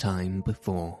each time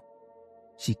before,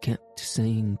 she kept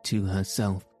saying to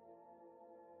herself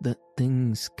that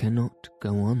things cannot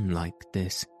go on like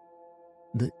this,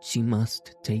 that she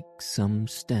must take some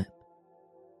step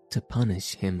to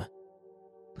punish him,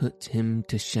 put him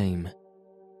to shame,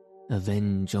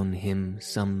 avenge on him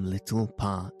some little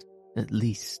part at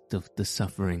least of the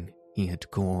suffering he had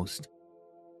caused.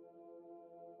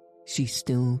 She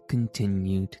still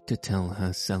continued to tell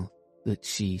herself that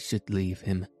she should leave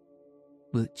him,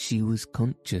 but she was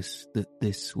conscious that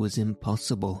this was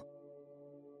impossible.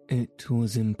 It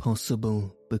was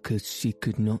impossible because she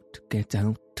could not get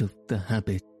out of the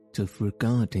habit of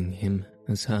regarding him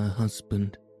as her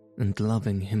husband and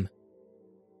loving him.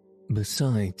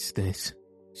 Besides this,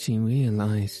 she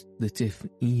realized that if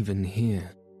even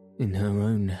here, in her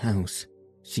own house,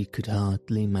 she could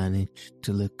hardly manage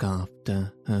to look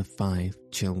after her 5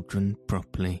 children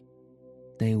properly,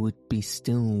 they would be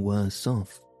still worse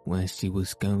off where she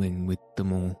was going with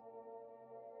them all.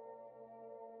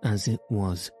 As it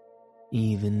was,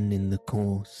 even in the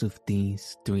course of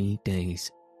these 3 days,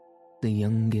 the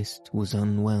youngest was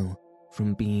unwell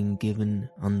from being given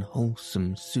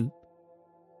unwholesome soup,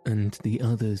 and the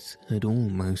others had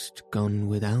almost gone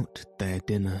without their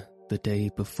dinner the day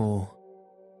before.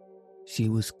 She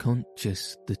was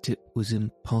conscious that it was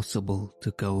impossible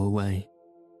to go away,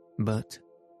 but,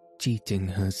 cheating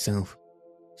herself,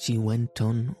 she went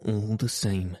on all the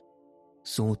same,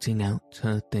 sorting out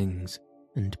her things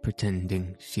and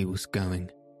pretending she was going.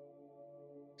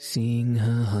 Seeing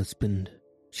her husband,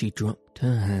 she dropped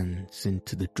her hands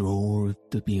into the drawer of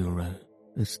the bureau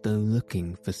as though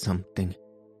looking for something,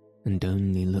 and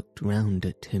only looked round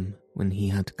at him when he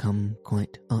had come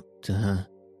quite up to her.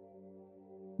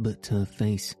 But her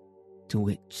face, to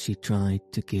which she tried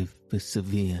to give a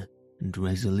severe and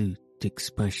resolute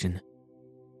expression,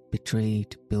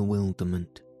 betrayed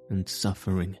bewilderment and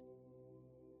suffering.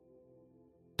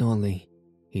 "Dolly,"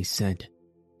 he said,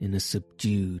 in a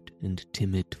subdued and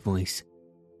timid voice.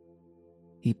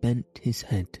 He bent his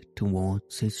head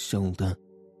towards his shoulder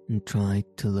and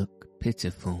tried to look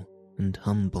pitiful and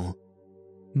humble,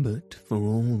 but for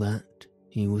all that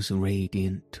he was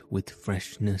radiant with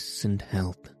freshness and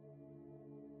health.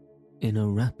 In a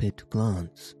rapid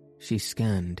glance, she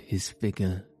scanned his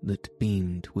figure that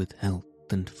beamed with health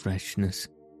and freshness.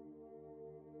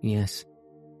 Yes,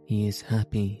 he is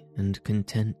happy and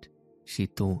content, she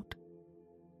thought,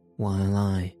 while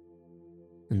I,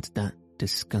 and that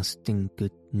disgusting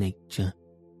good nature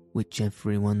which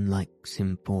everyone likes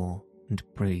him for and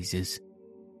praises.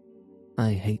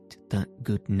 I hate that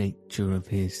good nature of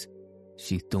his,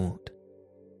 she thought.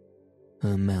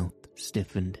 Her mouth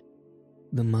stiffened.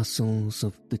 The muscles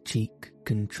of the cheek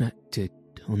contracted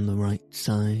on the right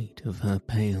side of her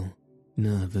pale,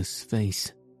 nervous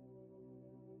face.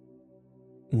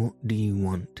 "What do you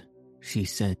want?" she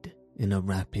said in a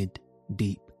rapid,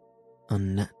 deep,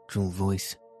 unnatural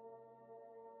voice.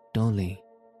 "Dolly,"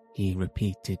 he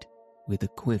repeated with a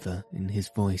quiver in his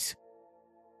voice.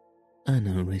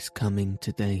 "Anna is coming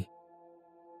today."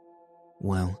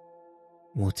 "Well,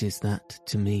 what is that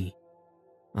to me?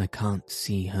 I can't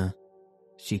see her,"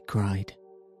 she cried.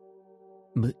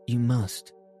 "But you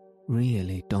must,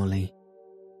 really, Dolly."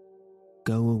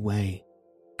 "Go away,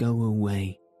 go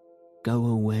away, go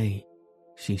away,"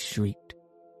 she shrieked,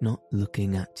 not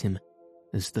looking at him,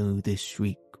 as though this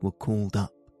shriek were called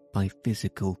up by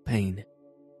physical pain.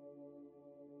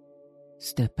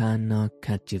 Stepan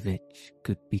Arkadyevitch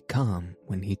could be calm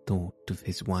when he thought of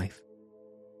his wife.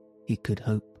 He could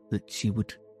hope that she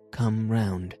would come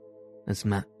round, as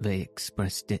Matvey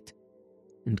expressed it,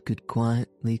 and could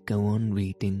quietly go on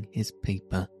reading his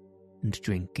paper and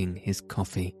drinking his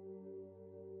coffee.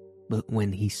 But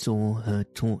when he saw her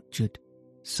tortured,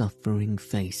 suffering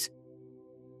face,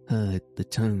 heard the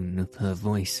tone of her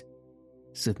voice,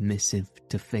 submissive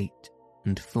to fate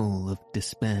and full of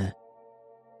despair,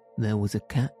 there was a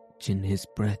catch in his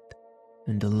breath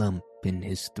and a lump in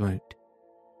his throat,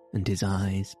 and his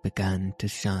eyes began to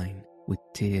shine with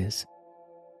tears.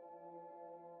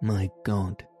 "My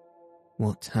God,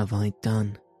 what have I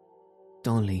done?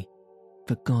 Dolly,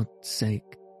 for God's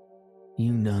sake,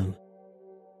 you know."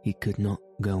 He could not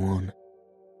go on.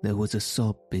 There was a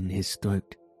sob in his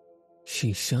throat.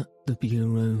 She shut the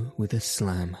bureau with a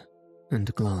slam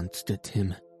and glanced at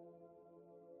him.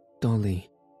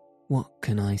 "Dolly, what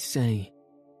can I say?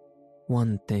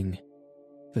 One thing,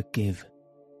 forgive,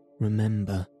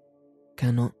 remember,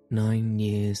 cannot 9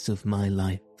 years of my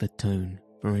life atone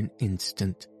for an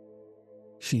instant?"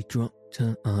 She dropped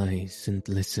her eyes and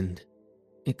listened,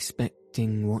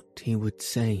 expecting what he would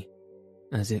say,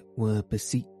 as it were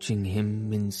beseeching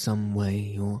him in some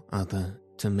way or other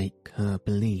to make her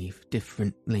believe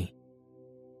differently.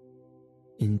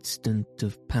 "Instant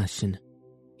of passion,"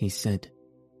 he said,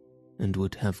 and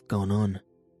would have gone on,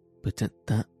 but at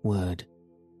that word,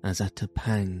 as at a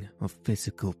pang of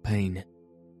physical pain,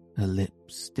 her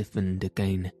lips stiffened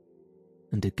again,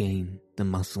 and again the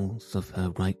muscles of her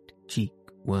right cheek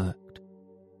worked.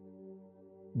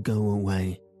 "Go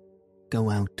away, go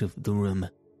out of the room,"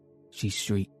 she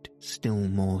shrieked still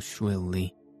more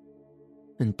shrilly,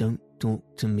 "and don't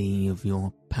talk to me of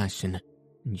your passion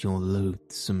and your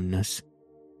loathsomeness."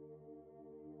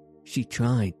 She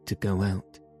tried to go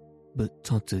out, but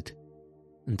tottered,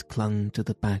 and clung to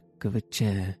the back of a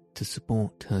chair to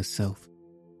support herself.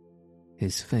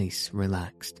 His face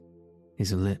relaxed,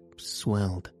 his lips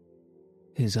swelled,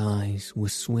 his eyes were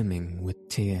swimming with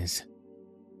tears.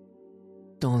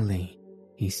 "Dolly,"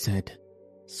 he said,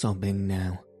 sobbing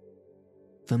now,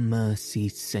 "for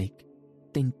mercy's sake,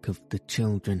 think of the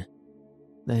children.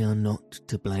 They are not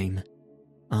to blame.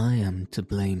 I am to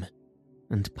blame,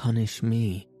 and punish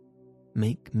me.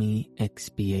 Make me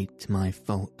expiate my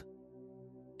fault.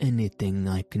 Anything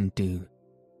I can do.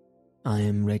 I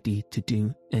am ready to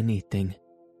do anything.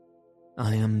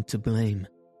 I am to blame.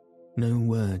 No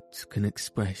words can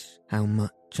express how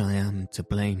much I am to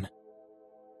blame.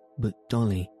 But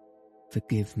Dolly,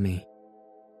 forgive me."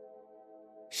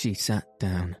 She sat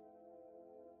down.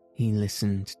 He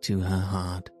listened to her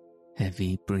hard,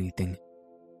 heavy breathing,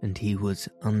 and he was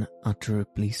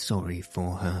unutterably sorry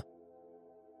for her.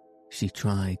 She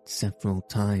tried several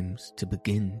times to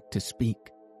begin to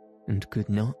speak, and could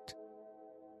not.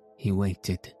 He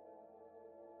waited.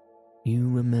 "You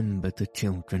remember the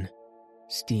children,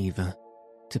 Steva,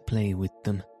 to play with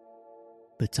them.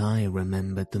 But I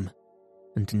remember them,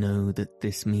 and know that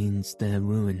this means their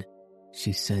ruin,"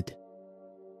 she said.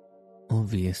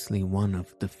 Obviously one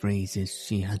of the phrases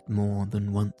she had more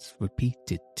than once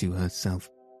repeated to herself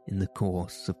in the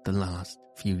course of the last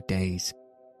few days.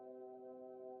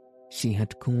 She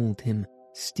had called him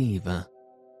Steva,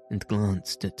 and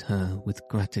glanced at her with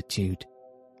gratitude,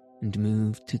 and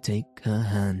moved to take her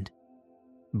hand,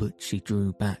 but she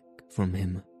drew back from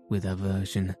him with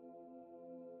aversion.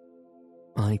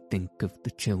 "I think of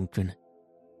the children,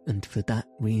 and for that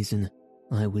reason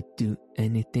I would do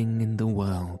anything in the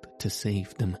world to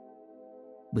save them,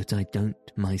 but I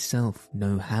don't myself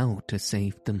know how to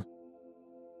save them,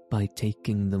 by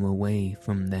taking them away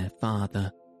from their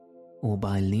father, or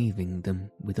by leaving them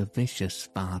with a vicious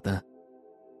father.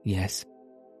 Yes,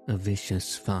 a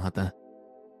vicious father.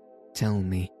 Tell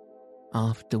me,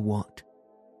 after what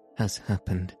has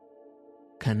happened,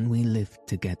 can we live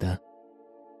together?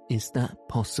 Is that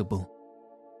possible?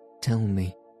 Tell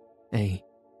me,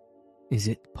 is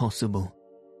it possible?"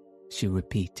 she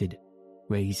repeated,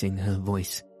 raising her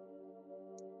voice.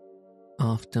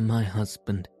 "After my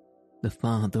husband, the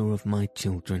father of my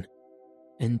children,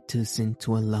 enters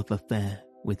into a love affair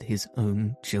with his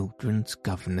own children's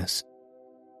governess.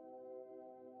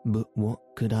 But what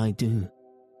could I do?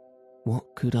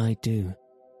 What could I do?"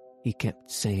 he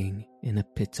kept saying in a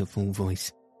pitiful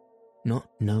voice, not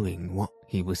knowing what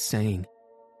he was saying,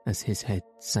 as his head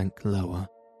sank lower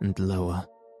and lower.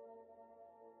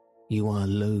 "You are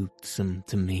loathsome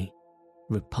to me,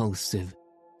 repulsive,"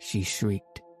 she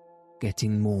shrieked,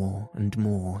 getting more and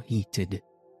more heated.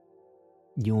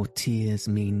 "Your tears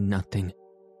mean nothing.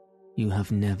 You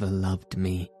have never loved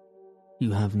me.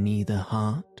 You have neither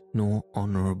heart nor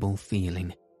honourable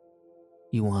feeling.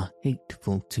 You are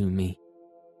hateful to me,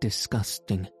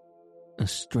 disgusting, a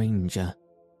stranger.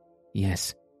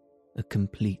 Yes, a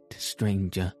complete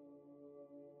stranger."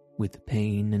 With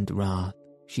pain and wrath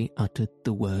she uttered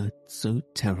the word so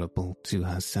terrible to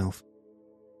herself.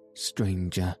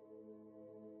 Stranger.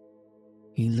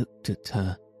 He looked at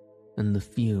her, and the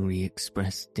fury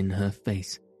expressed in her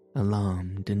face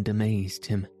alarmed and amazed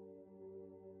him.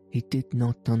 He did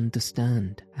not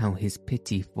understand how his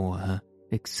pity for her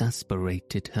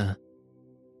exasperated her.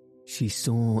 She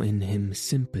saw in him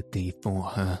sympathy for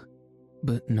her,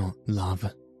 but not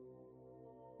love.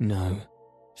 "No,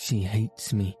 she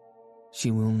hates me. She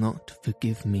will not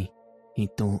forgive me," he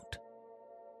thought.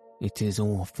 "It is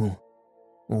awful,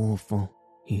 awful,"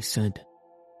 he said.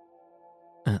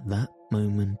 At that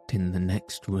moment in the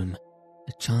next room,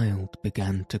 a child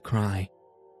began to cry.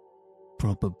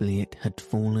 Probably it had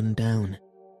fallen down.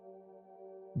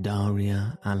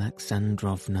 Daria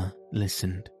Alexandrovna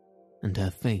listened, and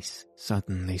her face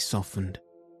suddenly softened.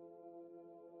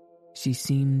 She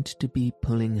seemed to be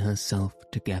pulling herself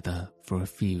together for a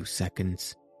few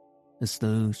seconds, as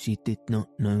though she did not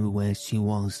know where she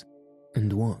was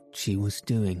and what she was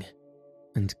doing,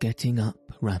 and getting up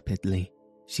rapidly,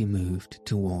 she moved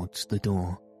towards the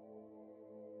door.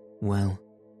 "Well,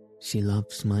 she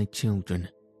loves my children,"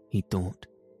 he thought,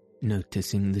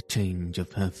 noticing the change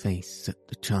of her face at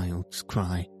the child's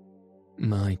cry.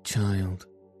 "My child,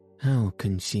 how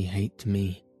can she hate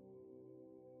me?"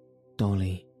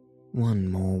 "Dolly,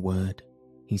 one more word,"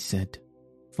 he said,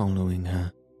 following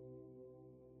her.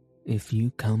 "If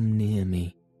you come near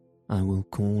me, I will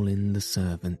call in the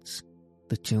servants,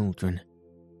 the children.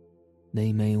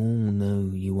 They may all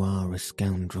know you are a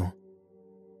scoundrel.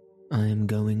 I am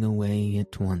going away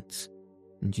at once,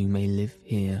 and you may live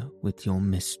here with your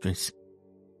mistress."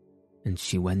 And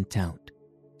she went out,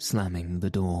 slamming the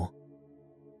door.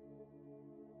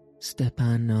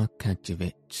 Stepan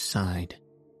Arkadyevitch sighed,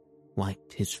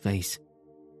 wiped his face,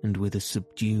 and with a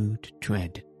subdued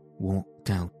tread walked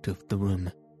out of the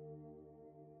room.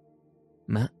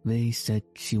 "Matvey said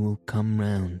she will come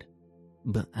round,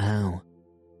 but how?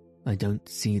 I don't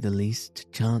see the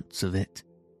least chance of it.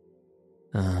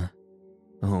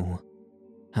 Oh,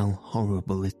 how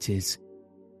horrible it is,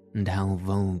 and how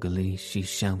vulgarly she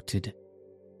shouted,"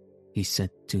 he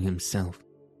said to himself,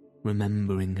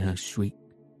 remembering her shriek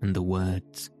and the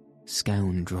words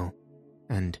scoundrel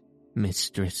and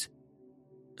mistress.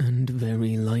 And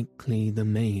very likely the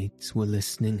maids were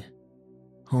listening.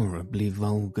 horribly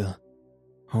vulgar,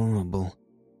 horrible.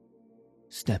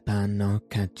 Stepan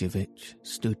Arkadyevitch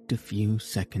stood a few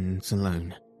seconds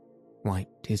alone,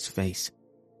 wiped his face,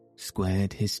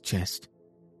 squared his chest,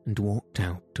 and walked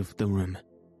out of the room.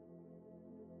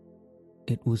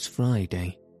 It was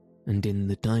Friday, and in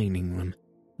the dining room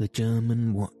the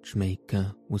German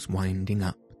watchmaker was winding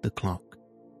up the clock.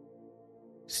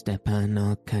 Stepan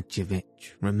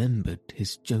Arkadyevitch remembered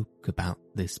his joke about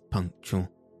this punctual,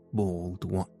 bald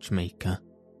watchmaker.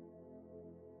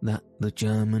 That the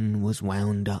German was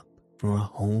wound up for a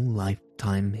whole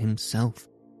lifetime himself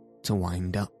to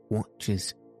wind up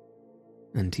watches,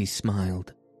 and he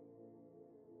smiled.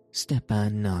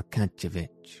 Stepan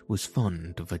Arkadyevitch was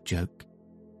fond of a joke,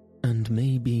 and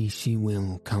maybe she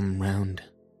will come round.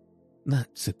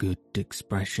 That's a good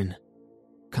expression.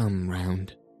 Come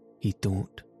round, he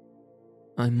thought.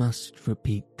 I must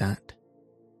repeat that.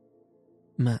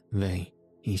 Matvey,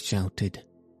 he shouted.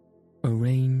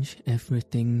 Arrange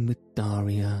everything with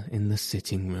Daria in the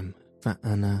sitting room for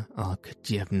Anna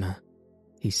Arkadyevna,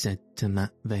 he said to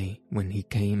Matvey when he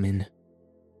came in.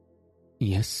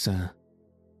 Yes, sir.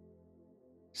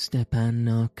 Stepan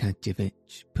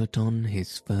Arkadyevitch put on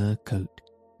his fur coat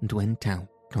and went out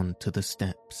onto the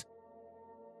steps.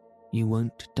 You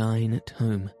won't dine at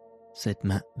home, said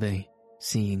Matvey,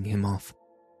 seeing him off.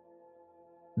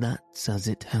 That's as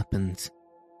it happens.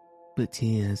 But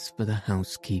here's for the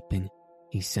housekeeping,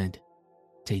 he said,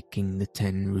 taking the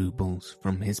 10 rubles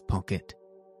from his pocket.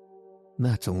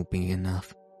 That'll be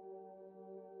enough.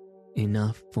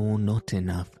 Enough or not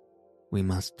enough, we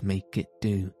must make it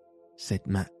do, said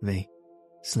Matvey,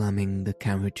 slamming the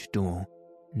carriage door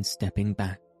and stepping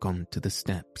back onto the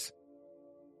steps.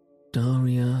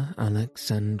 Daria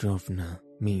Alexandrovna,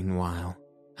 meanwhile,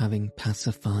 having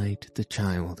pacified the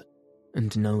child,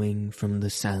 and knowing from the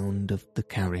sound of the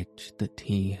carriage that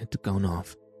he had gone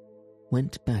off,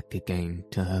 went back again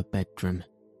to her bedroom.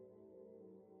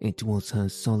 It was her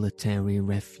solitary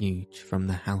refuge from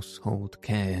the household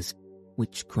cares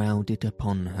which crowded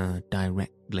upon her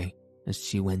directly as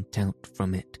she went out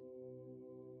from it.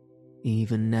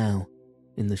 Even now,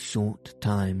 in the short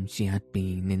time she had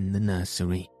been in the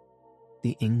nursery,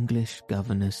 the English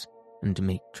governess and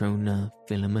Matrona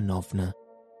Filimonovna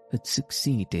had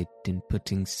succeeded in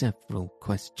putting several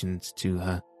questions to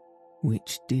her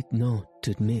which did not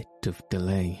admit of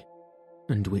delay,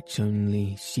 and which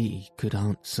only she could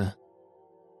answer.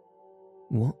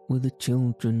 What were the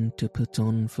children to put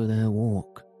on for their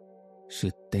walk?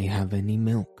 Should they have any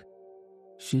milk?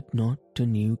 Should not a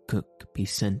new cook be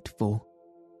sent for?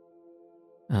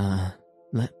 Ah,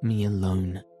 let me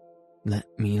alone,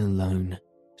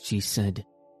 she said,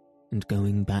 and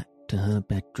going back to her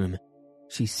bedroom,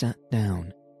 she sat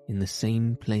down in the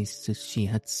same place as she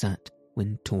had sat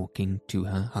when talking to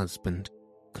her husband,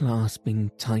 clasping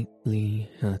tightly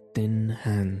her thin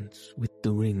hands with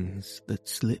the rings that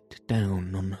slipped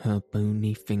down on her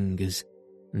bony fingers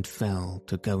and fell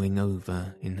to going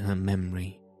over in her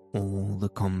memory all the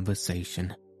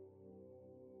conversation.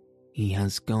 He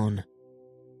has gone,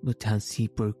 but has he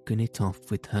broken it off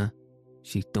with her?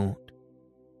 She thought.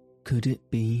 Could it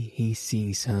be he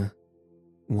sees her?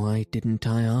 Why didn't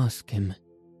I ask him?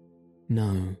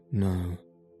 No,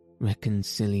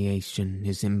 reconciliation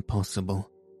is impossible.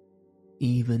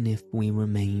 Even if we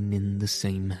remain in the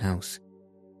same house,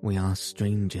 we are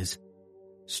strangers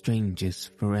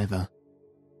forever.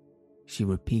 She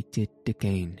repeated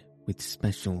again with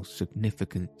special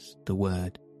significance the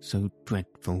word so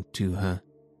dreadful to her.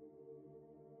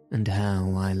 And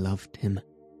how I loved him.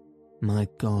 My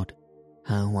God,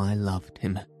 how I loved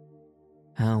him.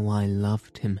 How I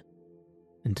loved him.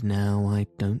 And now I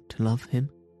don't love him?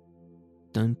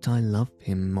 Don't I love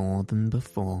him more than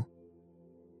before?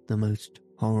 The most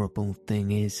horrible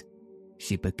thing is,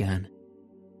 she began,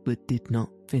 but did not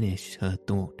finish her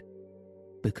thought,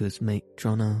 because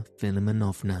Matrona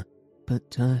Filimonovna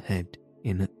put her head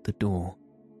in at the door.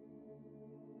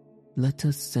 Let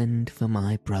us send for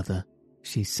my brother,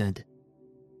 she said.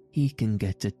 He can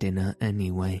get a dinner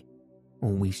anyway,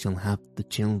 or we shall have the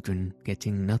children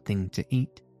getting nothing to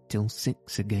eat till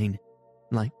 6 again,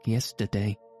 like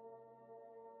yesterday.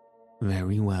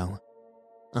 Very well,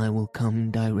 I will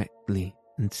come directly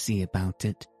and see about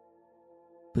it.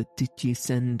 But did you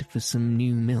send for some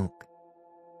new milk?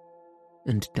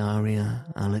 And Daria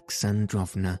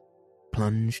Alexandrovna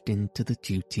plunged into the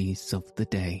duties of the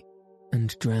day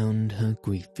and drowned her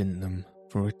grief in them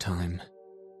for a time.